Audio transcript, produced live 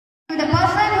to the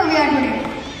person who we are today.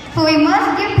 So we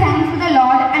must give thanks to the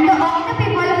Lord and to all the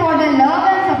people for their love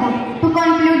and support. To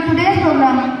conclude today's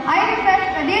program, I request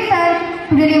Pradeep sir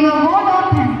to deliver a vote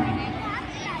of thanks.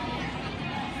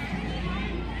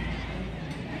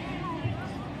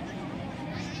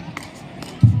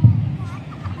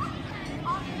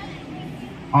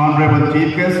 Honorable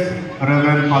Chief Guest,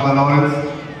 Reverend Father Lawrence,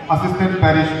 Assistant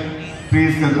Parish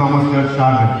Priest St. Thomas Church,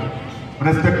 Charlotte.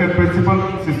 Respected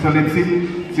Principal, Sister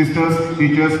Lindsay, Sisters,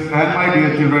 Teachers, and my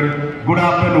dear children, good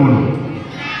afternoon.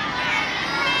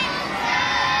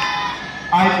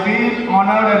 I feel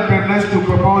honored and privileged to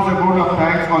propose a vote of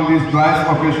thanks on this joyous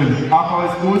occasion of our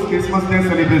school's Christmas Day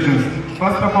celebrations.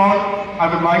 First of all,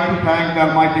 I would like to thank the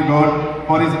Almighty God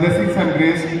for His blessings and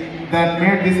grace that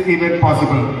made this event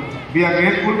possible. We are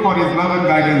grateful for His love and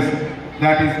guidance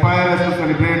that inspire us to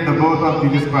celebrate the birth of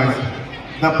Jesus Christ,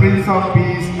 the Prince of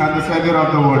Peace and the Savior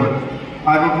of the world.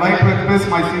 I would like to express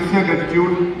my sincere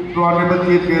gratitude to Honorable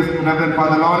Chief Guest, Reverend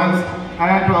Father Lawrence,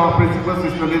 and to our Principal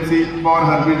Sister Lindsay for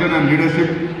her vision and leadership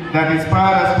that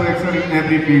inspire us to excel in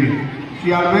every field.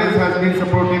 She always has been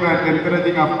supportive and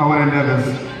encouraging of our endeavors.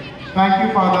 Thank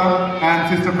you, Father and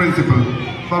Sister Principal,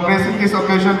 for gracing this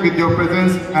occasion with your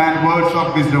presence and words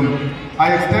of wisdom.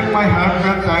 I extend my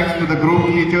heartfelt thanks to the group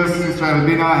teachers, Sister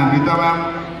Albina and Rita ma'am,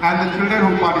 and the children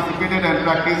who participated and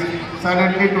practiced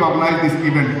silently to organize this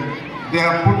event. They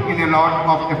have put in a lot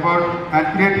of effort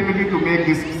and creativity to make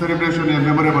this celebration a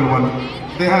memorable one.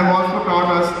 They have also taught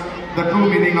us the true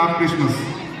meaning of Christmas,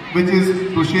 which is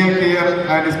to share care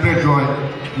and spread joy.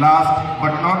 Last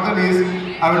but not the least,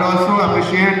 I would also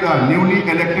appreciate the newly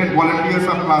elected volunteers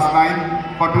of Class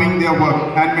 9 for doing their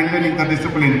work and maintaining the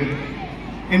discipline.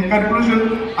 In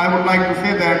conclusion, I would like to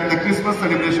say that the Christmas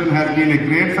celebration has been a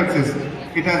great success.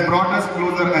 It has brought us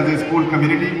closer as a school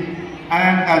community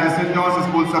and as a St. John's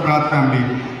School Sabrat family.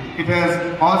 It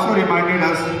has also reminded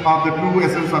us of the true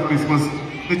essence of Christmas,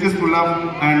 which is to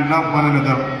love and love one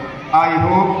another. I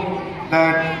hope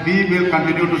that we will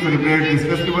continue to celebrate this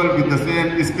festival with the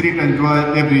same spirit and joy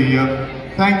every year.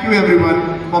 Thank you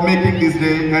everyone for making this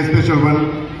day a special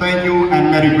one. Thank you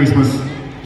and Merry Christmas.